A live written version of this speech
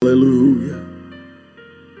Hallelujah.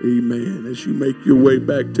 Amen. As you make your way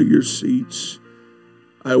back to your seats,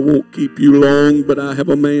 I won't keep you long, but I have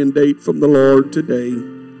a mandate from the Lord today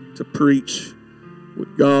to preach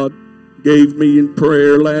what God gave me in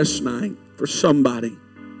prayer last night for somebody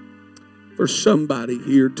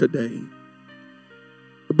here today.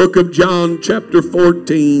 The book of John, chapter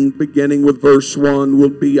 14, beginning with verse 1, will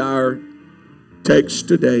be our text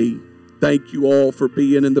today. Thank you all for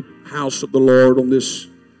being in the house of the Lord on this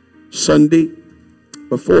Sunday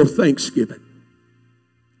before Thanksgiving.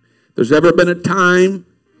 If there's ever been a time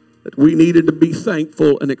that we needed to be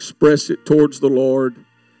thankful and express it towards the Lord,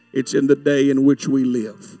 it's in the day in which we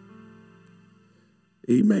live.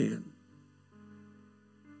 Amen.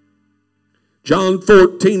 John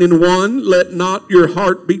 14:1, let not your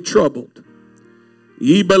heart be troubled.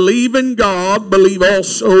 Ye believe in God, believe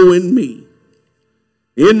also in me.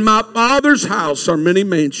 In my Father's house are many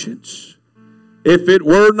mansions. If it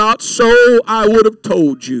were not so, I would have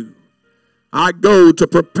told you. I go to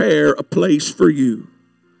prepare a place for you.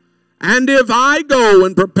 And if I go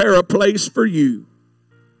and prepare a place for you,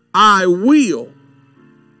 I will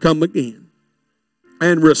come again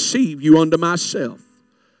and receive you unto myself,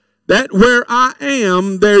 that where I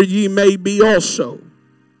am, there ye may be also.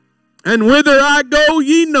 And whither I go,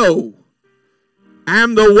 ye know,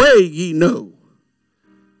 and the way ye know.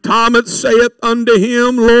 Thomas saith unto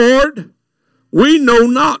him, Lord, we know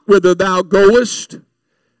not whither thou goest,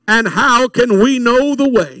 and how can we know the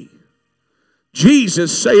way?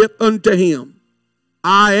 Jesus saith unto him,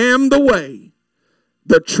 I am the way,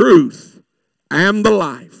 the truth, and the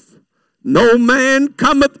life. No man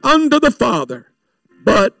cometh unto the Father,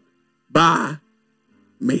 but by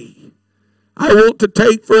me. I want to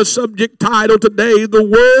take for a subject title today the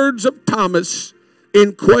words of Thomas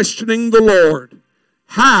in questioning the Lord.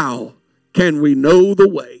 How can we know the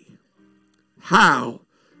way? How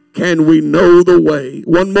can we know the way?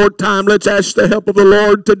 One more time, let's ask the help of the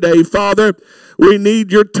Lord today. Father, we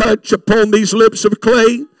need your touch upon these lips of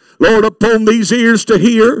clay. Lord, upon these ears to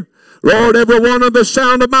hear. Lord, everyone of the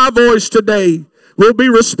sound of my voice today will be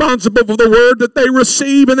responsible for the word that they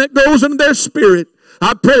receive and that goes into their spirit.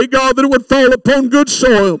 I pray, God, that it would fall upon good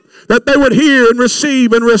soil, that they would hear and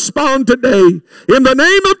receive and respond today. In the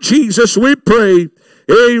name of Jesus, we pray.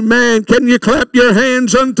 Amen. Can you clap your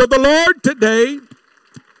hands unto the Lord today?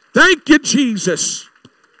 Thank you, Jesus.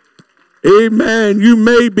 Amen. You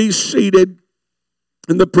may be seated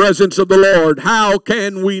in the presence of the Lord. How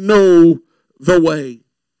can we know the way?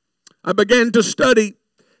 I began to study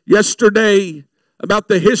yesterday about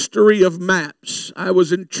the history of maps. I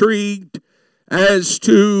was intrigued as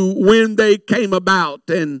to when they came about.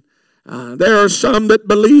 And there are some that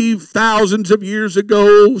believe thousands of years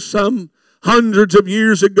ago, some hundreds of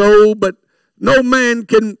years ago, but no man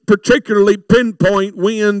can particularly pinpoint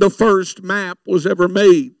when the first map was ever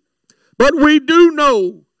made. But we do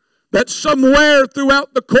know that somewhere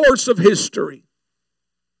throughout the course of history,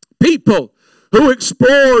 people who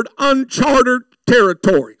explored uncharted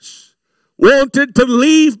territories wanted to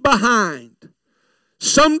leave behind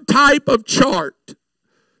some type of chart,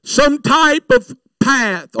 some type of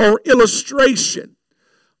path or illustration,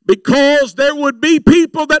 because there would be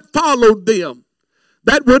people that followed them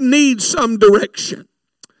that would need some direction.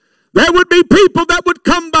 There would be people that would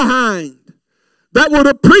come behind that would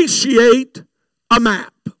appreciate a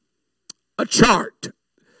map, a chart.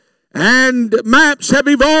 And maps have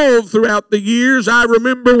evolved throughout the years. I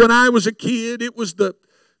remember when I was a kid, it was the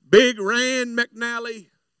big Rand McNally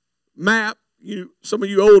map. Some of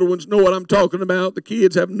you older ones know what I'm talking about. The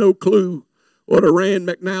kids have no clue what a Rand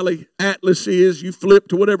McNally atlas is. You flip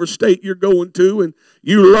to whatever state you're going to, and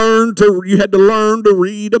you had to learn to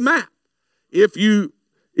read a map. If you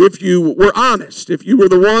were honest, if you were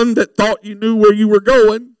the one that thought you knew where you were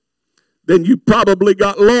going, then you probably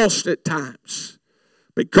got lost at times,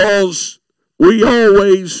 because we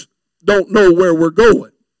always don't know where we're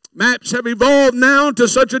going. Maps have evolved now to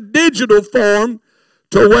such a digital form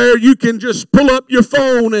to where you can just pull up your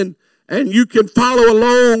phone and you can follow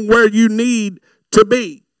along where you need to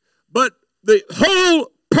be. But the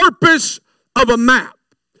whole purpose of a map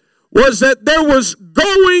was that there was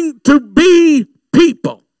going to be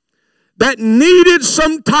people that needed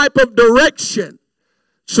some type of direction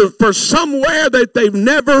for somewhere that they've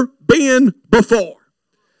never been before.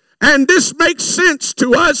 And this makes sense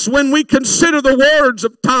to us when we consider the words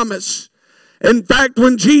of Thomas. In fact,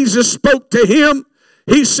 when Jesus spoke to him,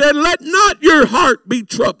 he said, let not your heart be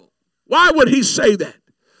troubled. Why would he say that?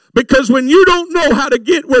 Because when you don't know how to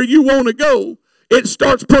get where you want to go, it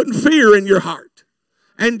starts putting fear in your heart.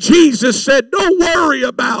 And Jesus said, don't worry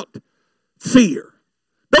about fear.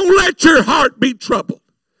 Don't let your heart be troubled.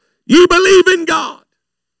 Ye believe in God.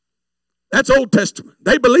 That's Old Testament.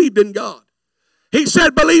 They believed in God. He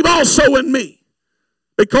said, believe also in me,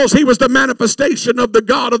 because he was the manifestation of the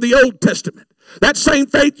God of the Old Testament. That same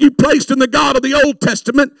faith you placed in the God of the Old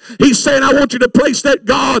Testament, he's saying, I want you to place that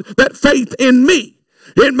God, that faith in me.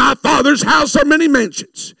 In my Father's house are many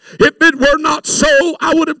mansions. If it were not so,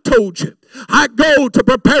 I would have told you. I go to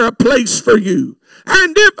prepare a place for you.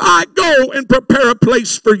 And if I go and prepare a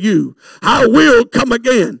place for you, I will come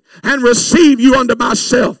again and receive you unto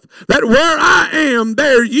myself, that where I am,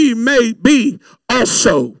 there ye may be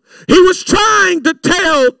also. He was trying to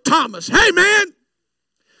tell Thomas, hey man,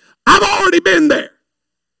 I've already been there.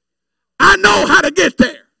 I know how to get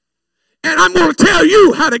there. And I'm going to tell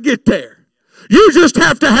you how to get there. You just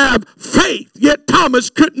have to have faith. Yet Thomas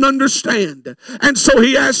couldn't understand. And so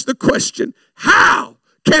he asked the question, how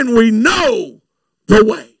can we know the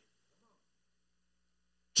way?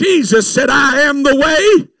 Jesus said, I am the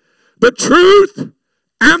way, the truth,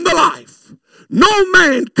 and the life. No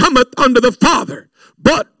man cometh unto the Father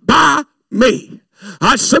but by me.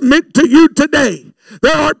 I submit to you today,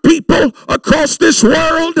 there are people across this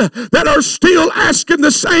world that are still asking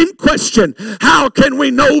the same question. How can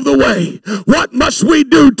we know the way? What must we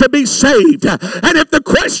do to be saved? And if the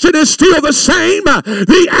question is still the same,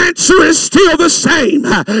 the answer is still the same.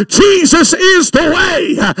 Jesus is the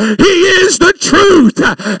way. He is the truth.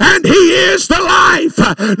 And he is the life.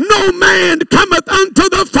 No man cometh unto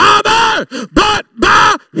the Father but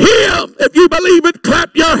by him. If you believe it,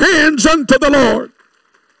 clap your hands unto the Lord.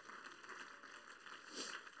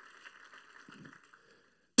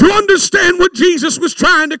 To understand what Jesus was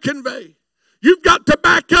trying to convey, you've got to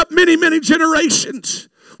back up many, many generations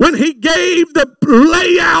when he gave the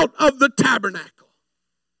layout of the tabernacle.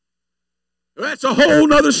 That's a whole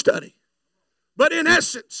nother study. But in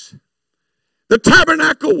essence, the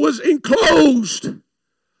tabernacle was enclosed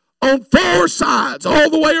on four sides all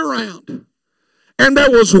the way around. And there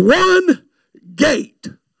was one gate,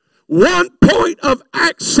 one point of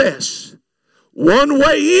access, one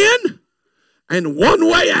way in and one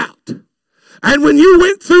way out. And when you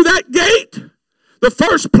went through that gate, the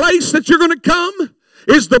first place that you're going to come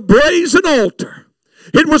is the brazen altar.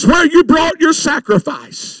 It was where you brought your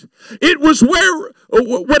sacrifice. It was where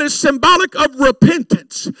what is symbolic of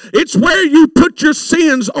repentance. It's where you put your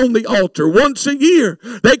sins on the altar. Once a year,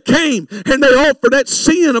 they came and they offered that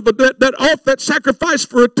sin of that sacrifice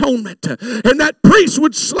for atonement. And that priest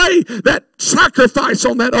would slay that sacrifice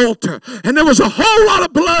on that altar. And there was a whole lot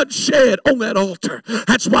of blood shed on that altar.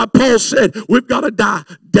 That's why Paul said we've got to die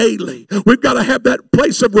daily. We've got to have that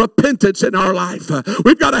place of repentance in our life.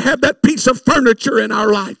 We've got to have that piece of furniture in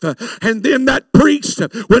our life. And then that priest,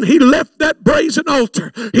 when he left that brazen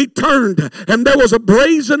altar, he turned and there was a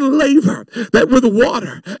brazen laver that with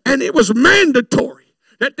water, and it was mandatory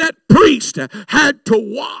that that priest had to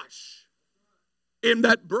wash in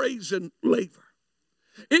that brazen laver.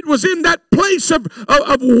 It was in that place of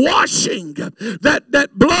washing that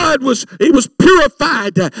blood was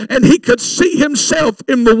purified, and he could see himself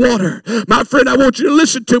in the water. My friend, I want you to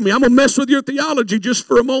listen to me. I'm going to mess with your theology just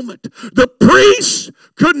for a moment. The priest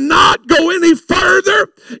could not go any further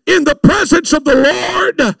in the presence of the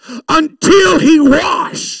Lord until he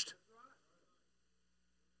washed.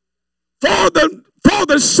 For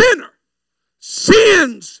the sinner,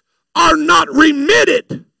 sins are not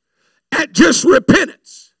remitted at just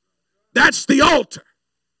repentance. That's the altar.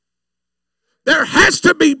 There has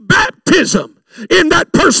to be baptism in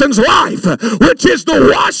that person's life, which is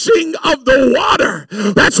the washing of the water.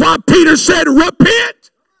 That's why Peter said,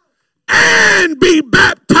 repent and be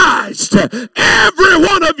baptized, every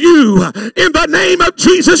one of you, in the name of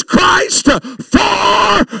Jesus Christ,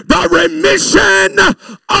 for the remission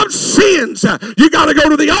of sins. You got to go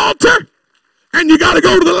to the altar and you got to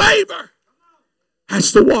go to the laver.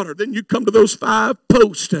 That's the water. Then you come to those 5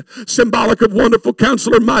 posts, symbolic of wonderful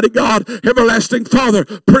counselor, mighty God, everlasting Father,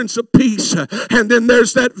 Prince of Peace. And then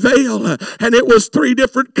there's that veil, and it was 3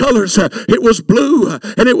 different colors. It was blue,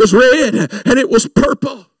 and it was red, and it was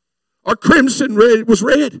purple, or crimson red. It was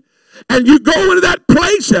red. And you go into that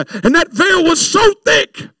place, and that veil was so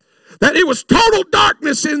thick that it was total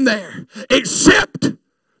darkness in there, except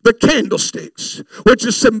the candlesticks, which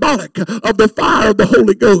is symbolic of the fire of the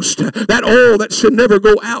Holy Ghost, that oil that should never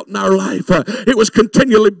go out in our life. It was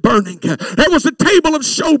continually burning. There was a table of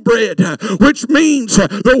showbread, which means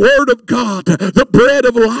the Word of God, the bread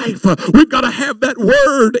of life. We've got to have that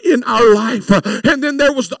Word in our life. And then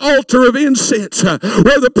there was the altar of incense,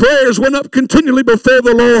 where the prayers went up continually before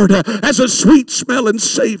the Lord as a sweet smelling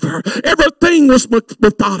savor. Everything was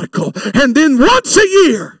methodical. And then once a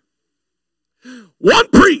year, one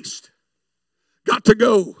priest got to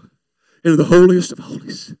go into the holiest of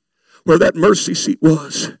holies, where that mercy seat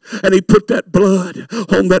was, and he put that blood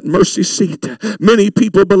on that mercy seat. Many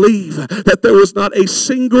people believe that there was not a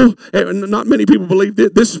single, not many people believe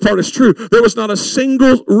this part is true, there was not a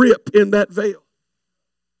single rip in that veil.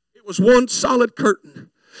 It was one solid curtain.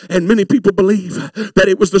 And many people believe that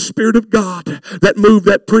it was the Spirit of God that moved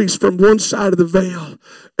that priest from one side of the veil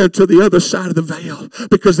to the other side of the veil,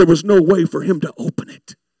 because there was no way for him to open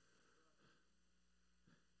it.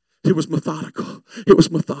 It was methodical. It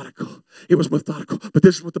was methodical. It was methodical. But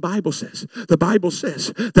this is what the Bible says. The Bible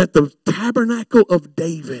says that the tabernacle of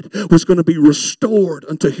David was going to be restored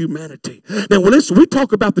unto humanity. Now, listen, we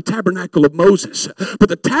talk about the tabernacle of Moses, but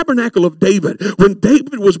the tabernacle of David, when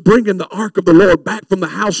David was bringing the ark of the Lord back from the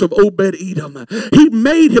house of Obed-Edom, he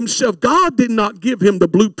made himself, God did not give him the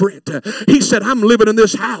blueprint. He said, I'm living in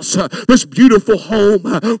this house, this beautiful home,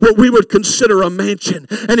 what we would consider a mansion.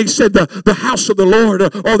 And he said, the house of the Lord,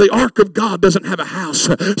 or the ark of God, doesn't have a house.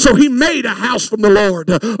 So he made a house from the Lord,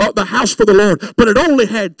 the house for the Lord, but it only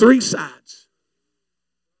had 3 sides.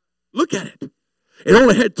 Look at it. It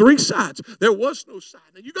only had 3 sides. There was no side.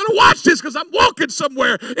 Now you got to watch this, because I'm walking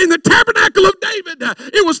somewhere in the tabernacle of David.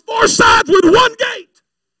 It was 4 sides with 1 gate.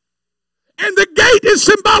 And the gate is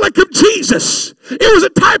symbolic of Jesus. It was a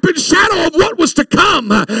type and shadow of what was to come.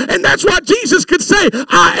 And that's why Jesus could say,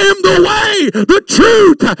 I am the way, the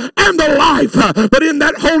truth, and the life. But in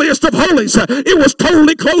that holiest of holies, it was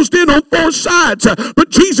totally closed in on 4 sides. But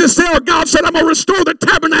Jesus said, God said, I'm going to restore the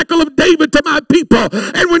tabernacle of David to my people.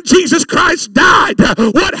 And when Jesus Christ died,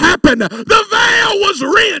 what happened? The veil was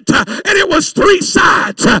rent, and it was 3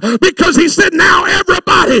 sides. Because he said, now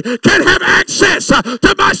everybody can have access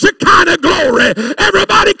to my Shekinah glory.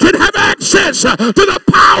 Everybody can have access to the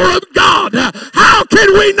power of God. How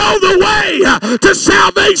can we know the way to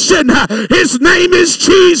salvation? His name is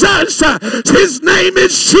Jesus. His name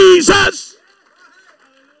is Jesus.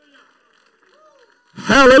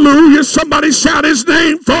 Hallelujah. Somebody shout his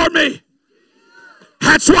name for me.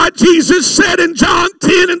 That's why Jesus said in John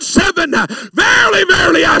 10:7, verily,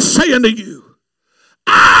 verily, I say unto you,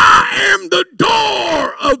 I am the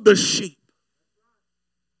door of the sheep.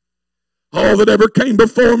 All that ever came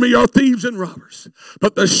before me are thieves and robbers,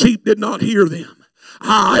 but the sheep did not hear them.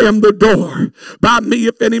 I am the door. By me,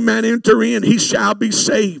 if any man enter in, he shall be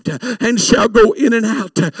saved, and shall go in and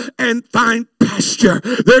out and find pasture.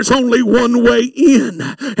 There's only one way in,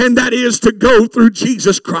 and that is to go through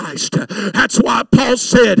Jesus Christ. That's why Paul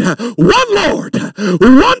said, one Lord,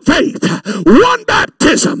 one faith, one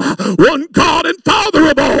baptism, one God and Father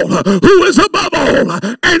of all, who is above all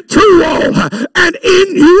and through all and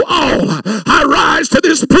in you all. I rise to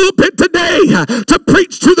this pulpit today to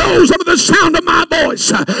preach to those under the sound of my voice.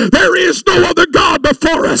 There is no other God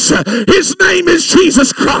before us. His name is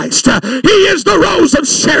Jesus Christ. He is the rose of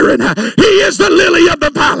Sharon. He is the lily of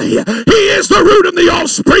the valley. He is the root and the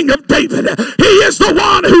offspring of David. He is the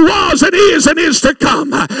one who was and is to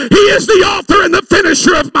come. He is the author and the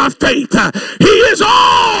finisher of my faith. He is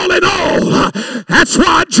all in all. That's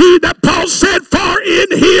why that Paul said, for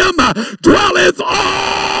in him dwelleth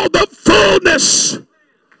all the fullness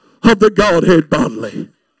of the Godhead bodily.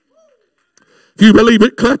 If you believe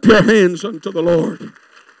it, clap your hands unto the Lord.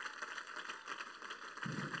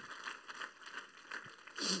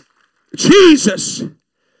 Jesus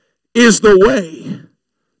is the way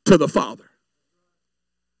to the Father.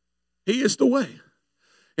 He is the way.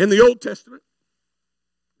 In the Old Testament,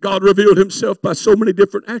 God revealed himself by so many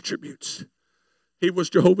different attributes. He was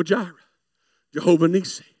Jehovah Jireh, Jehovah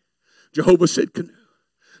Nissi, Jehovah Sidkenu,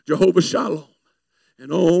 Jehovah Shalom,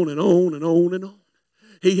 and on and on and on and on.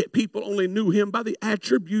 People only knew him by the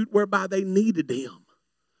attribute whereby they needed him.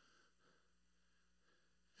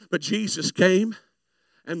 But Jesus came,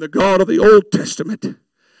 and the God of the Old Testament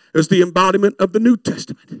is the embodiment of the New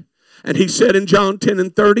Testament. And he said in John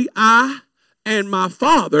 10:30, I and my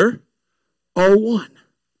Father are one.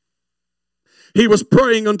 He was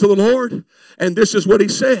praying unto the Lord, and this is what he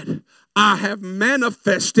said, I have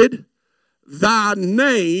manifested thy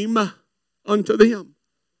name unto them.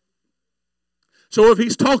 So if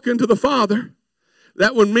he's talking to the Father,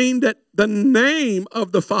 that would mean that the name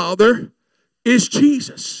of the Father is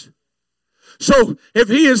Jesus. So if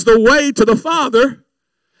he is the way to the Father,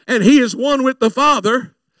 and he is one with the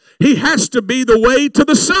Father, he has to be the way to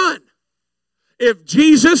the Son. If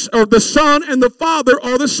Jesus or the Son and the Father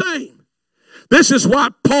are the same. This is why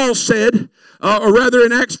Paul said, or rather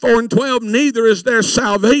in Acts 4:12, neither is there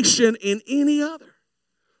salvation in any other.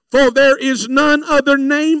 For there is none other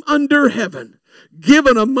name under heaven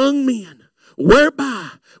given among men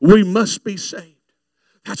whereby we must be saved.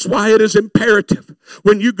 That's why it is imperative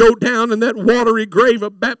when you go down in that watery grave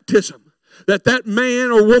of baptism that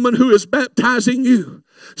man or woman who is baptizing you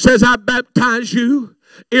says, I baptize you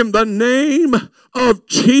in the name of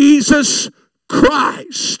Jesus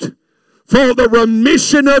Christ for the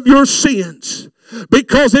remission of your sins.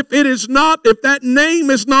 Because if that name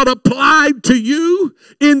is not applied to you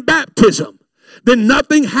in baptism, then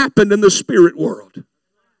nothing happened in the spirit world.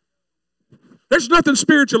 There's nothing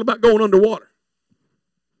spiritual about going underwater.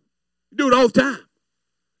 You do it all the time.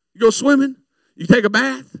 You go swimming, you take a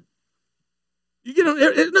bath.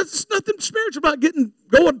 There's nothing spiritual about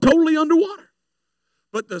going totally underwater.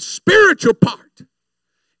 But the spiritual part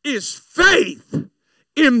is faith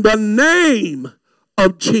in the name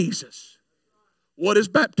of Jesus. What is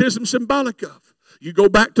baptism symbolic of? You go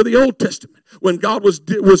back to the Old Testament when God was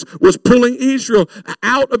pulling Israel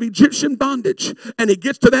out of Egyptian bondage, and he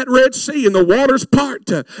gets to that Red Sea and the waters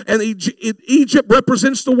part, and Egypt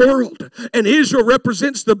represents the world, and Israel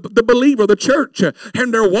represents the believer, the church,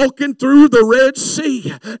 and they're walking through the Red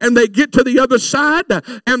Sea, and they get to the other side,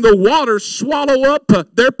 and the waters swallow up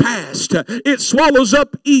their past. It swallows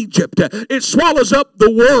up Egypt. It swallows up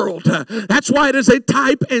the world. That's why it is a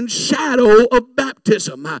type and shadow of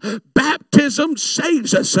baptism. Baptism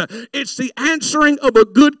saves us. It's the answering of a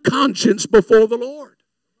good conscience before the Lord.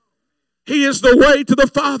 He is the way to the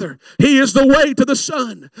Father. He is the way to the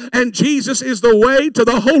Son. And Jesus is the way to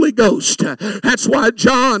the Holy Ghost. That's why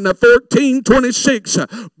John 14:26,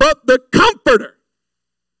 but the Comforter,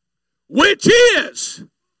 which is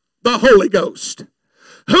the Holy Ghost,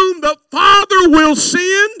 whom the Father will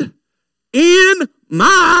send in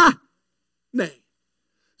my name.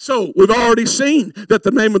 So we've already seen that the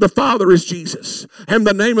name of the Father is Jesus, and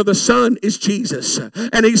the name of the Son is Jesus.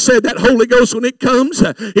 And he said that Holy Ghost, when it comes,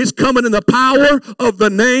 is coming in the power of the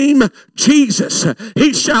name Jesus.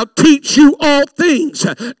 He shall teach you all things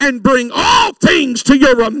and bring all things to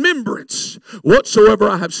your remembrance whatsoever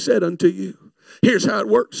I have said unto you. Here's how it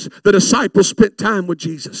works. The disciples spent time with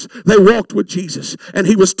Jesus. They walked with Jesus, and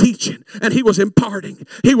he was teaching, and he was imparting.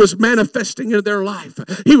 He was manifesting in their life.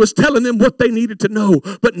 He was telling them what they needed to know,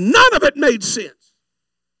 but none of it made sense.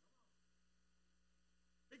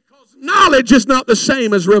 Because knowledge is not the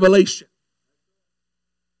same as revelation.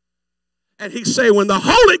 And he said, when the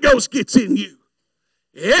Holy Ghost gets in you,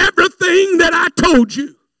 everything that I told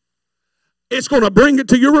you, it's going to bring it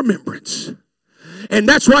to your remembrance. And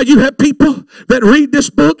that's why you have people that read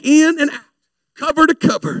this book in and out, cover to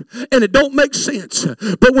cover, and it don't make sense.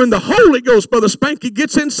 But when the Holy Ghost, Brother Spanky,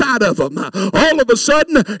 gets inside of them, all of a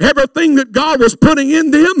sudden, everything that God was putting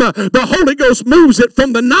in them, the Holy Ghost moves it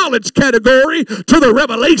from the knowledge category to the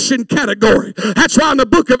revelation category. That's why in the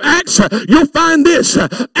book of Acts, you'll find this,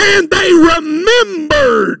 and they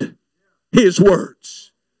remembered his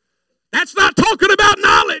words. That's not talking about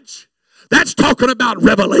knowledge. That's talking about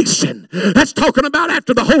revelation. That's talking about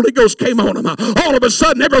after the Holy Ghost came on them. All of a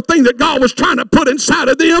sudden, everything that God was trying to put inside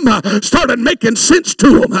of them started making sense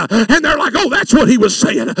to them. And they're like, oh, that's what he was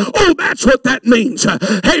saying. Oh, that's what that means.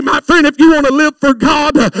 Hey, my friend, if you want to live for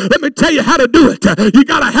God, let me tell you how to do it. You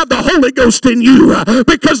got to have the Holy Ghost in you,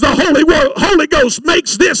 because the Holy Ghost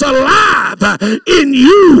makes this alive in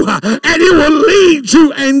you, and it will lead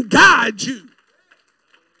you and guide you.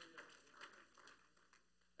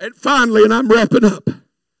 And finally, and I'm wrapping up,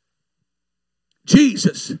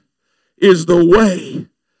 Jesus is the way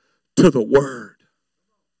to the Word.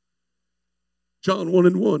 John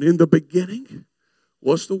 1:1, in the beginning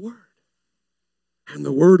was the Word, and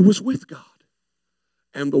the Word was with God,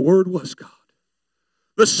 and the Word was God.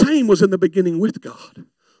 The same was in the beginning with God.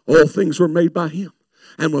 All things were made by him,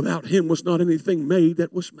 and without him was not anything made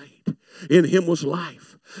that was made. In him was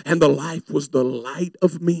life, and the life was the light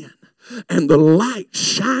of men. And the light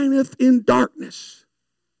shineth in darkness,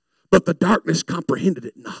 but the darkness comprehended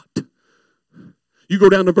it not. You go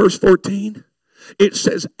down to verse 14. It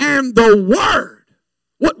says, and the Word.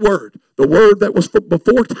 What Word? The Word that was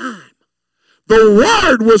before time. The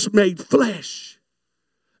Word was made flesh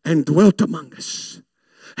and dwelt among us.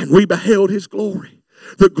 And we beheld his glory.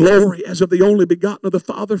 The glory as of the only begotten of the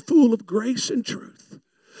Father, full of grace and truth.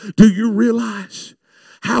 Do you realize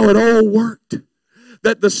how it all worked?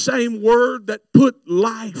 That the same Word that put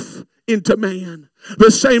life into man, the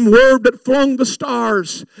same Word that flung the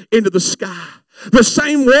stars into the sky, the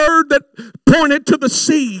same Word that pointed to the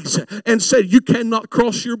seas and said, you cannot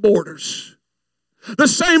cross your borders. The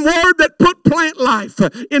same Word that put plant life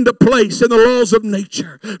into place in the laws of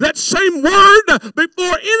nature. That same Word,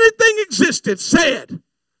 before anything existed, said,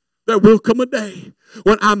 there will come a day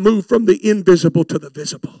when I move from the invisible to the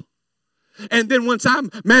visible. And then once I'm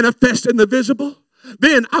manifest in the visible,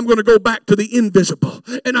 then I'm going to go back to the invisible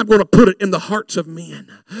and I'm going to put it in the hearts of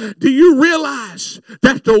men. Do you realize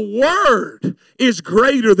that the word is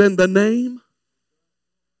greater than the name?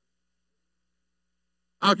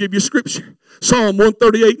 I'll give you scripture. Psalm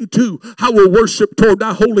 138:2. I will worship toward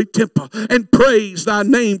thy holy temple and praise thy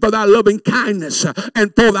name for thy loving kindness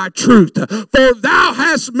and for thy truth. For thou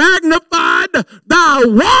hast magnified thy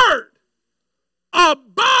word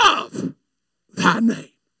above thy name.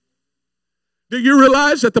 Do you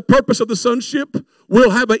realize that the purpose of the sonship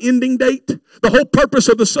will have an ending date? The whole purpose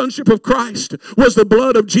of the sonship of Christ was the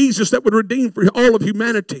blood of Jesus that would redeem for all of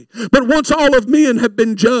humanity. But once all of men have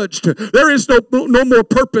been judged, there is no more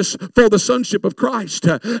purpose for the sonship of Christ.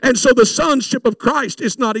 And so the sonship of Christ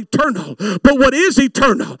is not eternal. But what is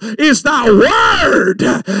eternal is thy word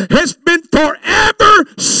has been forever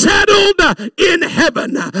settled in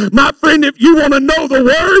heaven. My friend, if you want to know the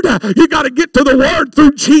word, you got to get to the word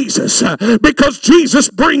through Jesus. Because Jesus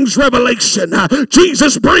brings revelation.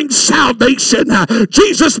 Jesus brings salvation.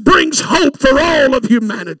 Jesus brings hope for all of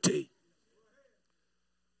humanity.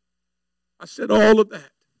 I said all of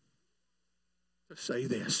that to say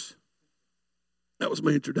this. That was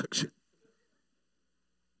my introduction.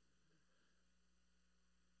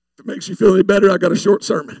 If it makes you feel any better, I got a short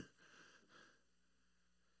sermon.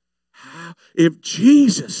 If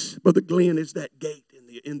Jesus, Brother Glenn, is that gate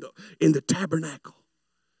in the tabernacle,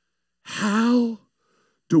 how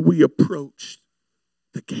do we approach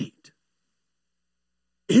the gate?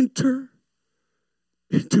 Enter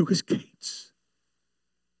into his gates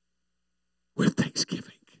with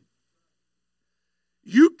thanksgiving.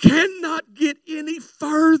 You cannot get any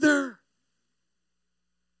further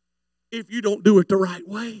if you don't do it the right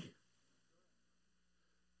way.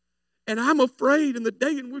 And I'm afraid in the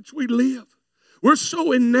day in which we live, we're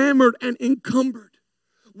so enamored and encumbered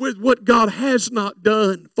with what God has not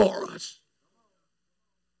done for us.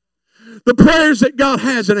 The prayers that God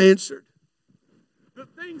hasn't answered. The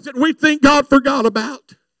things that we think God forgot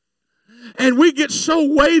about. And we get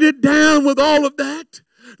so weighted down with all of that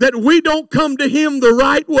we don't come to him the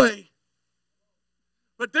right way.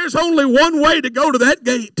 But there's only one way to go to that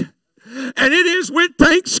gate. And it is with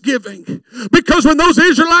thanksgiving. Because when those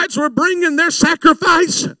Israelites were bringing their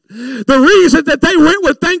sacrifice, the reason that they went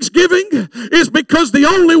with thanksgiving is because the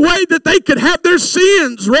only way that they could have their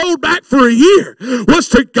sins rolled back for a year was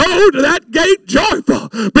to go to that gate joyful.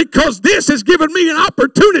 Because this has given me an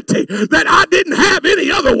opportunity that I didn't have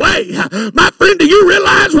any other way. My friend, do you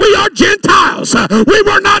realize we are Gentiles? We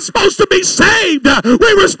were not supposed to be saved.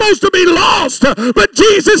 We were supposed to be lost. But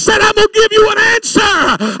Jesus said, I'm going to give you an answer.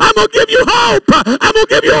 I'm going to give you hope. I'm going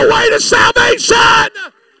to give you a way to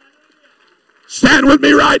salvation. Stand with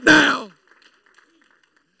me right now.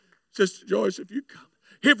 Sister Joyce, if you come.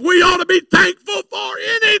 If we ought to be thankful for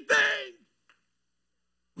anything,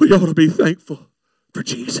 we ought to be thankful for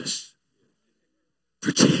Jesus.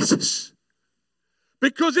 For Jesus.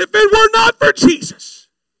 Because if it were not for Jesus,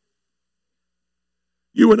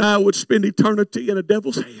 you and I would spend eternity in a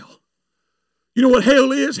devil's hell. You know what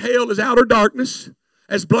hell is? Hell is outer darkness,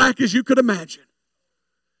 as black as you could imagine.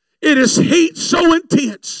 It is heat so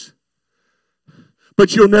intense,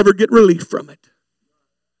 but you'll never get relief from it.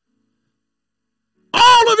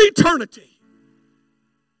 All of eternity,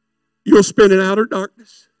 you'll spend in outer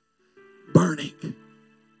darkness, burning.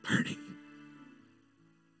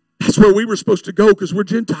 That's where we were supposed to go because we're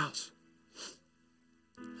Gentiles.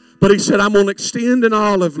 But he said, I'm going to extend an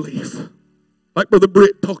olive leaf, like Brother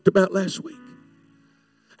Britt talked about last week.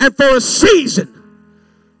 And for a season,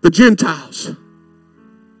 the Gentiles,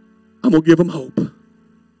 I'm going to give them hope.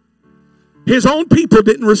 His own people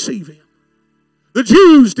didn't receive him. The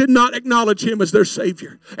Jews did not acknowledge him as their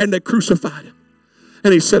Savior, and they crucified him.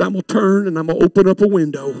 And he said, I'm going to turn and I'm going to open up a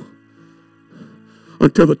window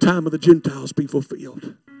until the time of the Gentiles be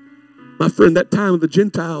fulfilled. My friend, that time of the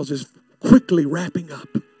Gentiles is quickly wrapping up.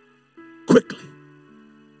 Quickly.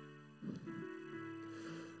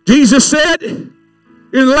 Jesus said, in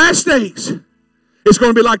the last days, it's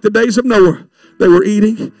going to be like the days of Noah. They were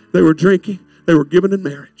eating, they were drinking, they were given in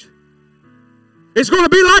marriage. It's going to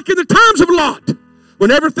be like in the times of Lot,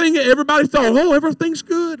 when everybody thought, oh, everything's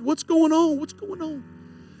good. What's going on? What's going on?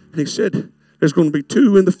 And he said, there's going to be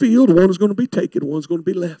two in the field. One is going to be taken. One's going to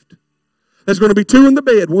be left. There's going to be two in the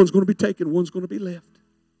bed. One's going to be taken. One's going to be left.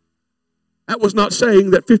 That was not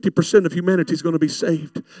saying that 50% of humanity is going to be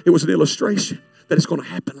saved. It was an illustration that it's going to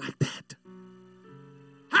happen like that.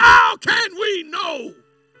 How can we know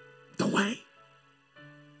the way?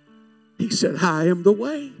 He said, I am the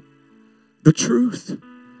way, the truth,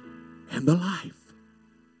 and the life.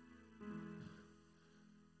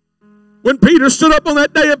 When Peter stood up on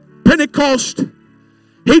that day of Pentecost,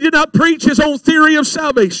 He did not preach his own theory of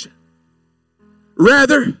salvation.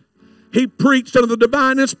 Rather, he preached under the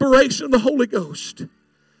divine inspiration of the Holy Ghost.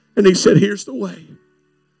 And he said, here's the way.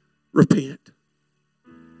 Repent.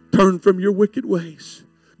 Turn from your wicked ways.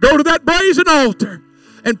 Go to that brazen altar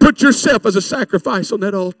and put yourself as a sacrifice on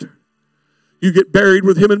that altar. You get buried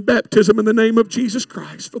with him in baptism in the name of Jesus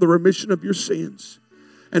Christ for the remission of your sins.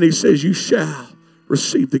 And he says, you shall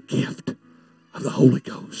receive the gift of the Holy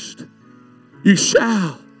Ghost. You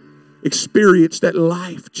shall experience that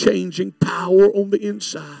life-changing power on the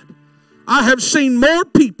inside. I have seen more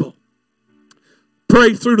people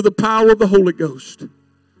pray through to the power of the Holy Ghost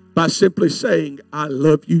by simply saying, I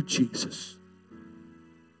love you, Jesus.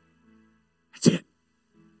 That's it.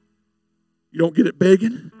 You don't get it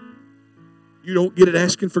begging. You don't get it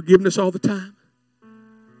asking forgiveness all the time.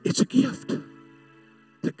 It's a gift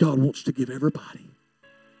that God wants to give everybody.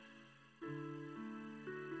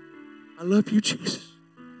 I love you, Jesus.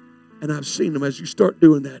 And I've seen them as you start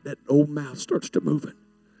doing that, that old mouth starts to moving.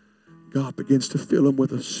 God begins to fill them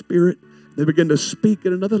with a spirit. They begin to speak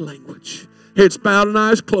in another language. Heads bowed and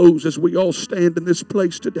eyes closed as we all stand in this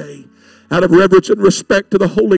place today out of reverence and respect to the Holy